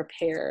to be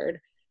prepared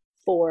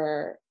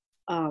for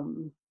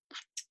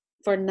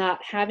not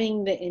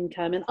having the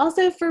income, and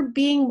also for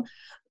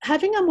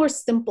having a more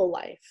simple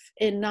life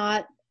and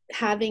not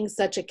having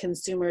such a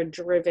consumer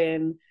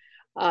driven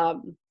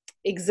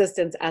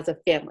existence as a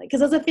family.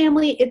 Because as a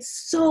family,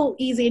 it's so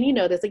easy, and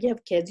this, like, you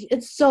have kids,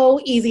 it's so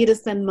easy to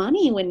spend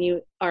money when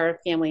you are a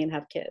family and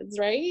have kids,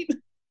 right?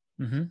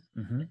 Mm-hmm,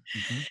 mm-hmm,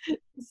 mm-hmm.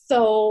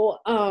 So,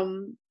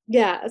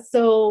 yeah,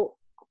 so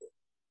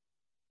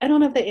I don't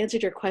know if that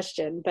answered your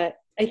question, but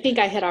I think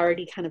I had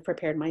already kind of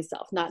prepared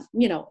myself, not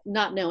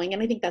knowing.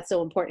 And I think that's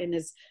so important,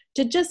 is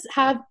to just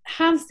have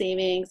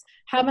savings,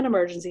 have an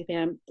emergency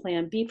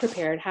plan, be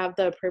prepared, have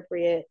the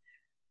appropriate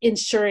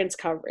insurance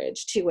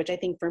coverage too, which I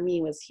think for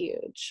me was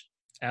huge.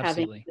 Having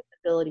Absolutely. a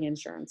disability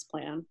insurance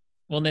plan.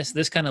 Well,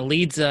 this kind of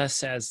leads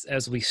us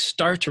as we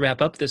start to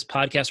wrap up this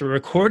podcast. We're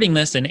recording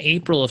this in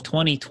April of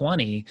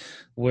 2020,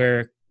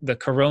 where the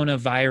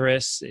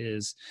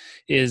coronavirus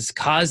is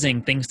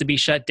causing things to be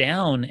shut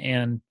down,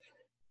 and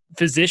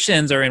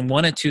physicians are in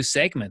one of two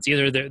segments: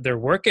 either they're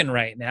working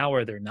right now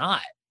or they're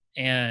not,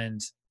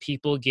 and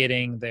people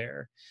getting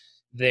their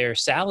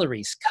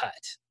salaries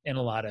cut in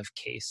a lot of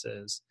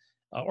cases,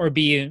 or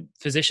being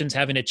physicians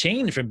having to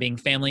change from being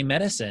family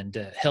medicine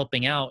to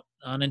helping out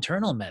on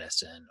internal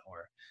medicine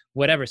or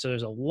whatever. So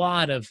there's a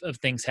lot of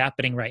things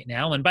happening right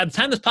now. And by the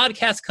time this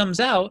podcast comes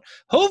out,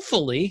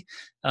 hopefully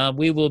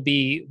we will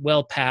be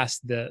well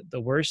past the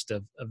worst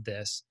of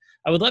this.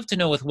 I would love to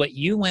know, with what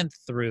you went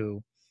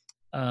through,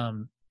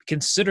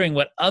 considering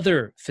what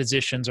other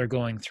physicians are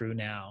going through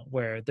now,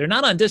 where they're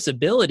not on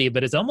disability,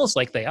 but it's almost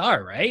like they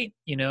are, right?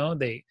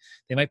 They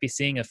might be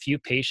seeing a few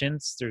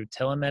patients through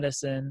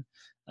telemedicine,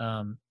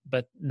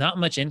 but not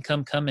much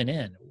income coming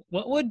in.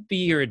 What would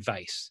be your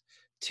advice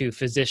to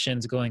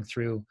physicians going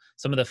through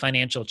some of the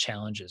financial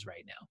challenges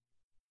right now?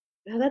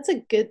 Now, that's a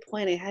good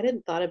point. I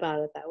hadn't thought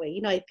about it that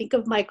way. I think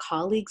of my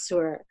colleagues who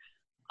are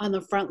on the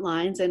front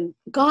lines, and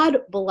God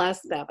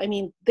bless them. I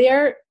mean,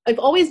 I've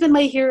always been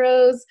my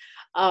heroes,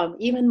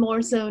 even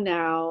more so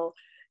now.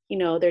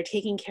 They're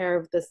taking care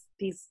of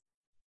these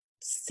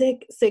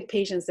sick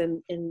patients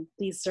in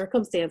these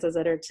circumstances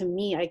that are, to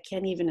me, I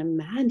can't even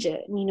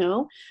imagine,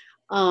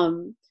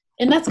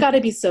 and that's got to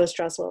be so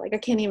stressful. Like, I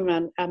can't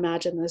even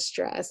imagine the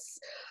stress.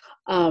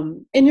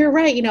 And you're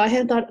right. I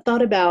hadn't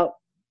thought about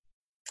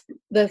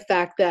the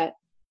fact that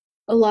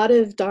a lot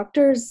of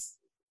doctors'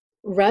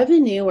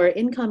 revenue or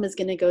income is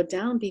going to go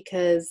down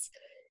because,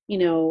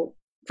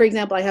 for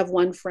example, I have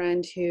one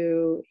friend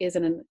who is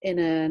in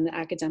an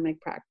academic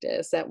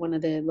practice at one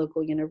of the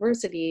local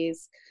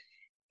universities,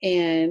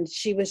 and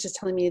she was just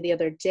telling me the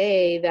other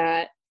day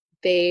that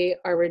they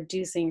are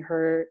reducing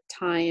her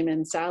time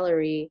and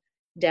salary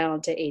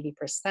down to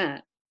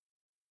 80%.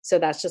 So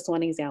that's just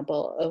one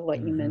example of what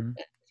you mentioned.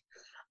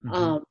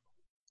 Mm-hmm.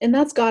 And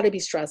that's got to be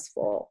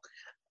stressful,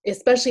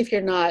 especially if you're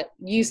not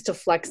used to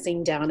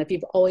flexing down, if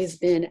you've always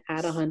been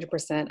at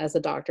 100% as a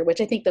doctor,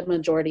 which I think the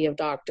majority of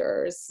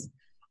doctors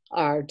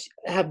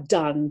have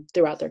done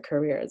throughout their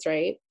careers,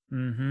 right?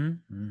 Mm-hmm.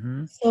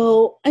 Mm-hmm.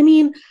 So, I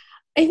mean,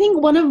 I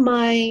think one of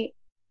my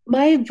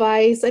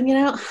advice, I mean,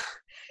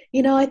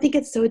 I think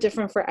it's so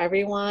different for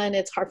everyone.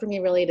 It's hard for me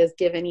really to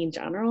give any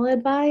general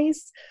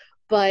advice,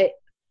 but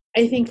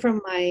I think from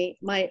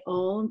my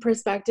own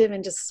perspective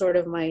and just sort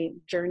of my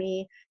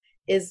journey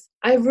is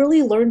I've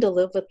really learned to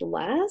live with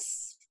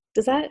less.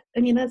 That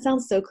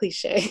sounds so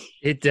cliche.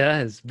 It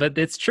does, but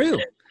it's true.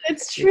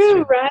 It's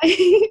true,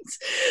 right?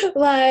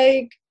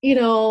 Like,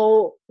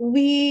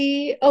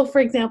 for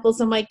example,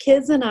 so my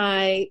kids and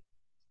I,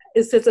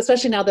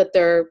 especially now that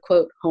they're,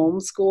 quote,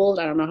 homeschooled,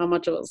 I don't know how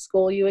much of a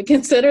school you would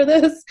consider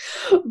this,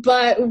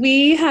 but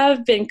we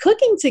have been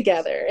cooking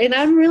together, and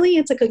I'm really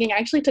into cooking. I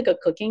actually took a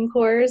cooking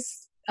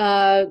course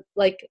the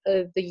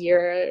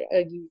year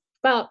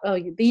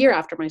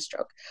after my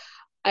stroke.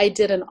 I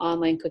did an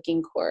online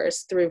cooking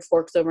course through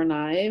Forks Over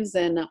Knives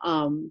and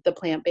the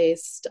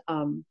plant-based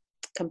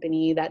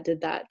company that did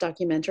that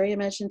documentary I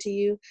mentioned to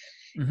you.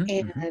 Mm-hmm,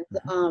 And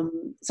mm-hmm.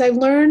 So I've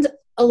learned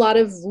a lot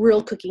of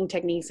real cooking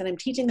techniques, and I'm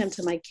teaching them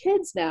to my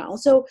kids now.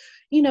 So,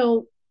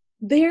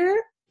 they're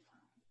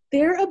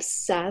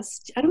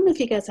obsessed. I don't know if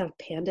you guys have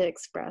Panda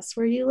Express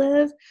where you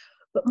live,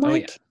 but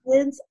my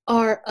kids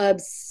are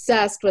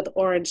obsessed with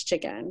orange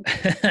chicken.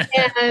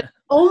 And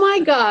oh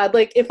my God,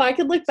 like, if I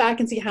could look back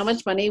and see how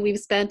much money we've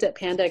spent at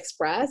Panda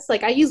Express,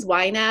 like, I use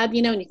YNAB,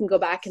 and you can go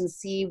back and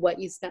see what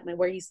you spent,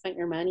 where you spent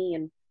your money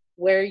and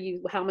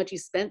how much you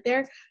spent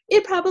there.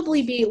 It'd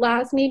probably be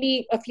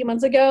maybe a few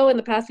months ago, in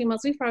the past few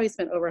months, we've probably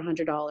spent over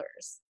 $100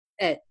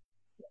 at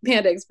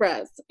Panda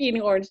Express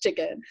eating orange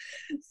chicken.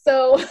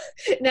 So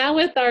now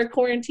with our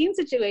quarantine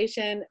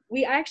situation,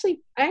 I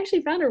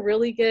actually found a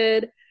really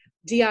good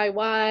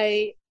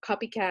DIY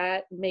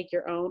copycat, make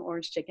your own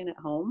orange chicken at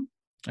home.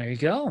 There you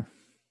go.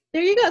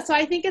 So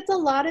I think it's a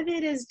lot of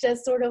it is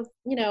just sort of,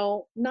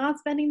 not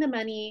spending the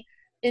money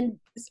and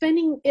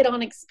spending it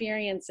on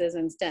experiences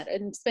instead,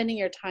 and spending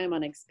your time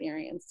on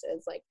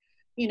experiences, like,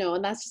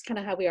 and that's just kind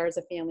of how we are as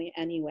a family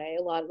anyway.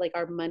 A lot, like,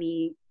 our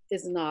money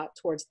is not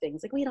towards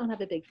things like, we don't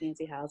have a big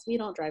fancy house, we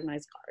don't drive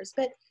nice cars,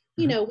 but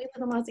we live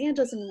in Los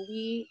Angeles, and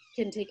we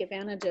can take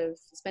advantage of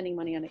spending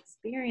money on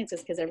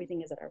experiences because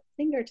everything is at our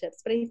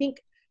fingertips. But I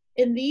think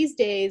in these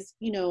days,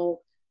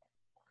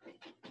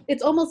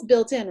 it's almost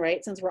built in,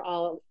 right? Since we're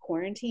all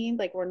quarantined,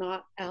 like, we're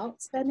not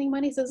out spending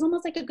money. So it's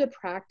almost like a good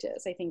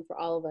practice, I think, for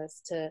all of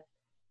us to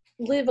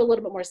live a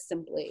little bit more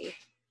simply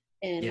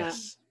and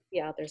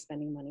be out there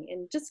spending money,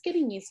 and just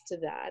getting used to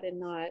that, and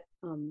not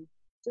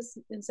just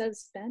instead of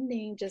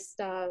spending, just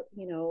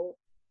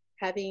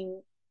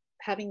having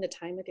the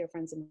time with your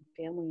friends and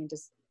family, and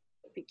just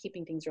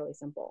keeping things really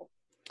simple.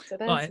 So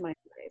Well, that's my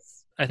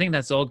advice. I think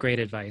that's all great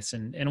advice.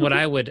 And what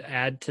I would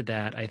add to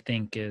that, I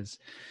think, is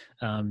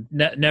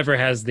never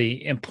has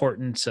the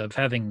importance of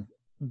having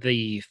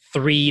the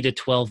 3 to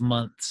 12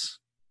 months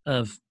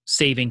of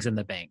savings in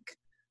the bank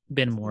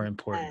been more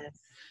important. Yes,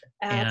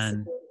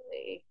 And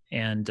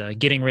absolutely.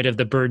 getting rid of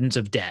the burdens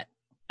of debt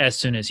as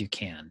soon as you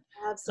can.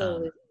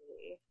 Absolutely.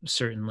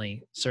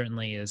 Certainly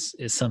is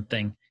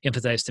something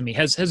emphasized to me.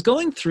 Has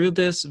going through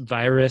this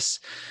virus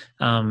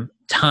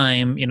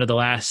time, the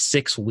last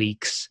 6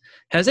 weeks,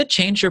 has it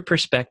changed your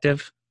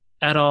perspective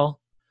at all?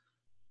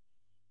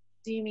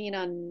 Do you mean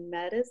on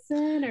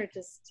medicine, or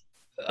just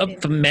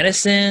Of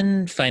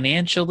medicine,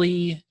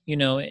 financially,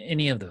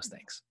 any of those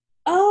things?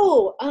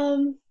 Oh,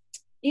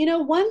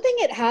 one thing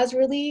it has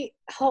really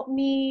helped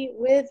me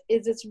with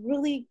is it's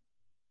really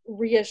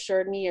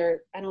reassured me,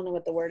 or I don't know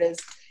what the word is.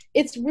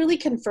 It's really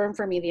confirmed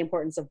for me the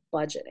importance of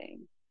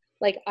budgeting.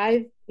 Like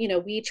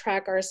we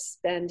track our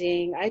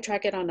spending. I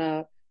track it on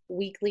a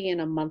weekly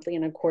and a monthly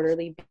and a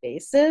quarterly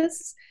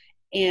basis.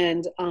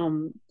 And,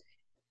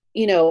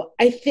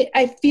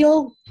 I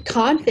feel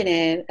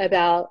confident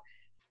about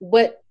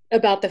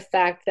the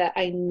fact that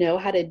I know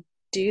how to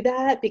do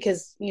that,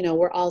 because,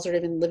 we're all sort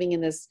of living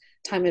in this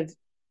time of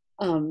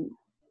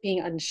being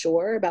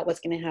unsure about what's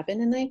going to happen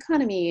in the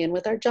economy and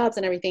with our jobs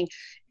and everything.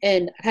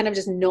 And kind of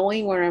just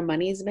knowing where our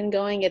money's been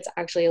going, it's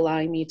actually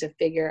allowing me to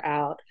figure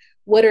out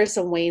what are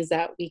some ways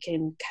that we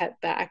can cut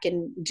back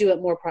and do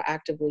it more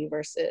proactively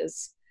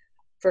versus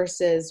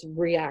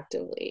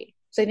reactively.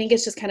 So I think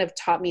it's just kind of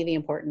taught me the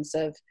importance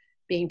of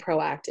being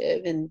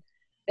proactive. And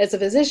as a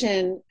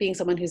physician, being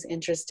someone who's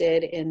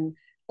interested in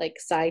like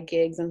side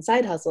gigs and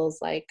side hustles,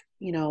 like,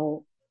 I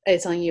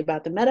was telling you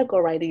about the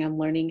medical writing, I'm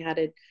learning how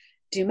to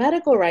do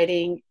medical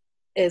writing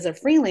as a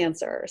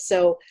freelancer.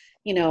 So,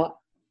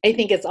 I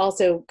think it's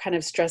also kind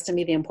of stressed to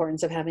me the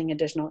importance of having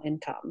additional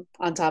income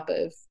on top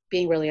of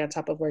being really on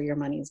top of where your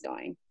money's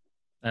going.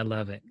 I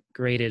love it.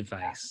 Great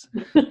advice.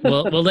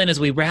 Well, Lynn, as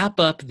we wrap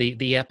up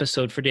the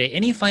episode for today,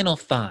 any final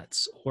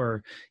thoughts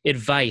or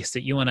advice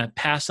that you want to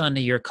pass on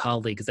to your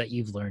colleagues that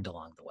you've learned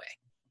along the way?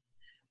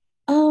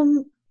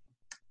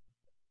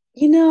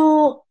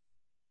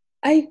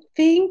 I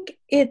think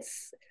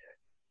it's,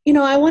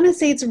 I want to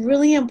say it's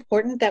really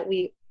important that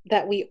we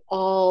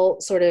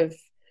all sort of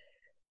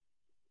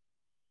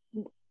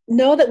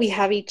know that we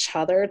have each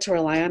other to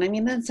rely on. I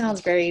mean, that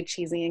sounds very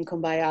cheesy and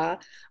kumbaya,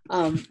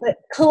 but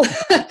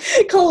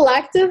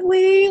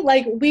collectively,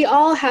 like, we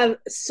all have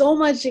so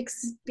much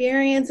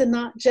experience, and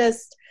not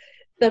just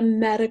the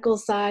medical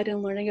side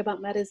and learning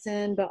about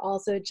medicine, but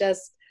also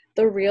just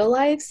the real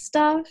life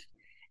stuff.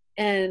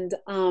 And,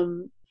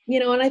 and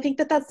I think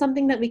that that's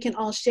something that we can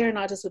all share,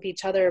 not just with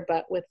each other,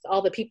 but with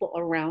all the people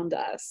around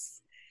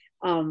us.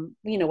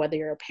 Whether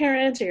you're a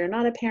parent or you're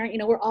not a parent,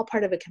 we're all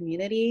part of a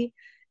community.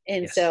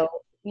 And Yes. So,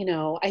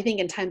 I think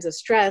in times of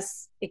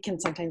stress, it can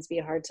sometimes be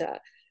hard to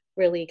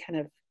really kind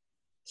of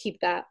keep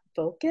that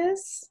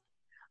focus.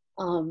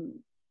 So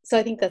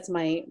I think that's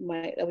my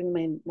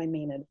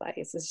main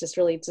advice, is just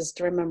really just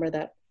to remember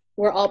that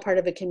we're all part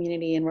of a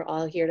community, and we're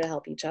all here to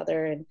help each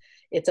other, and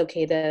it's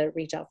okay to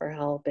reach out for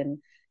help. And,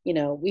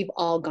 we've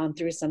all gone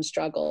through some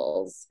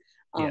struggles.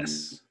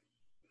 Yes.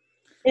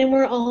 And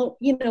we're all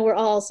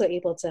also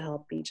able to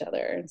help each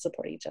other and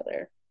support each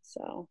other.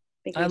 So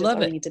I think we just all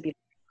need to be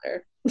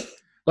together.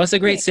 Well, that's a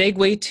great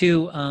segue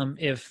to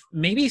if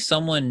maybe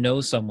someone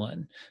knows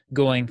someone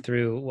going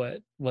through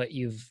what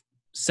you've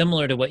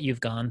similar to what you've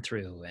gone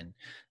through, and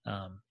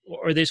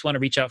or they just want to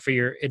reach out for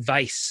your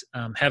advice,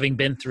 having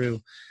been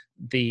through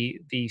the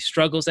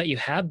struggles that you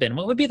have been.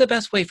 What would be the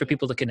best way for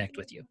people to connect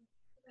with you?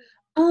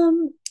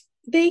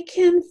 They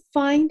can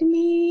find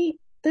me.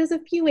 There's a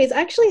few ways.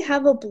 I actually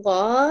have a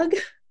blog,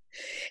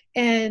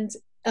 and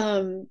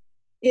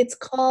it's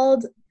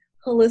called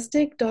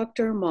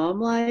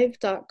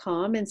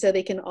holisticdoctormomlife.com, and so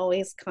they can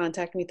always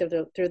contact me through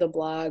the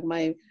blog.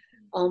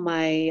 All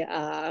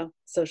my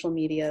social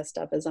media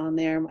stuff is on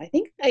there. I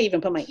think I even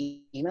put my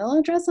email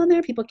address on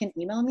there. People can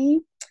email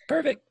me.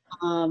 Perfect.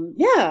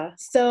 Yeah.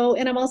 So,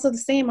 and I'm also the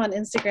same on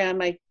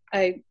Instagram.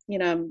 I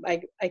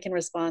can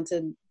respond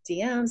to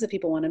DMs if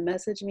people want to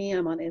message me.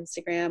 I'm on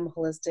Instagram,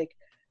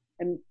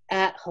 I'm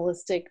at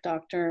Holistic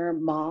Doctor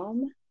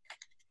Mom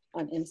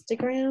on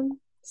Instagram.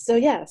 So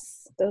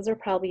yes, those are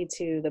probably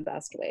two of the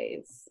best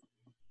ways.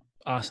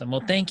 Awesome.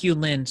 Well, thank you,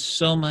 Lynn,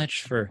 so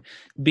much for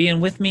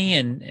being with me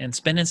and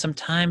spending some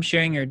time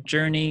sharing your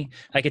journey.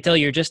 I could tell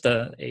you're just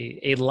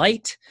a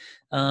light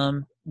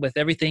with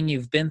everything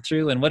you've been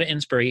through, and what an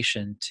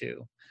inspiration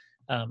to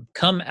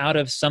come out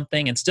of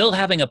something and still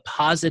having a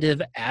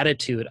positive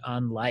attitude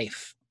on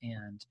life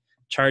and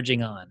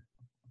charging on.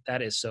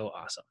 That is so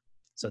awesome.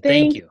 So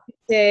thank you.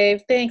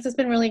 Dave. Thanks. It's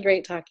been really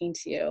great talking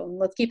to you.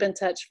 Let's keep in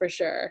touch for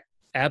sure.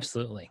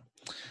 Absolutely.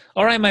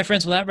 All right, my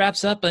friends, well, that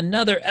wraps up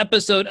another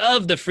episode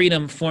of the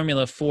Freedom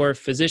Formula for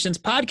Physicians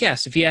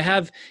podcast. If you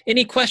have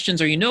any questions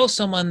or you know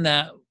someone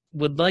that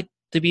would like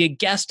to be a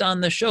guest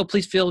on the show,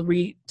 please feel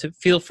free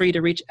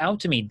to reach out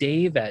to me,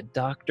 Dave at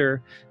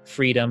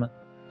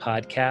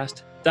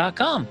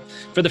drfreedompodcast.com.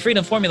 For the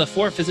Freedom Formula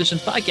for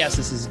Physicians podcast,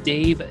 this is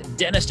Dave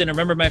Deniston.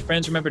 Remember, my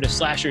friends, remember to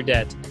slash your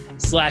debt,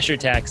 slash your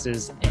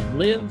taxes, and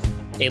live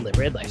a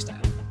liberated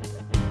lifestyle.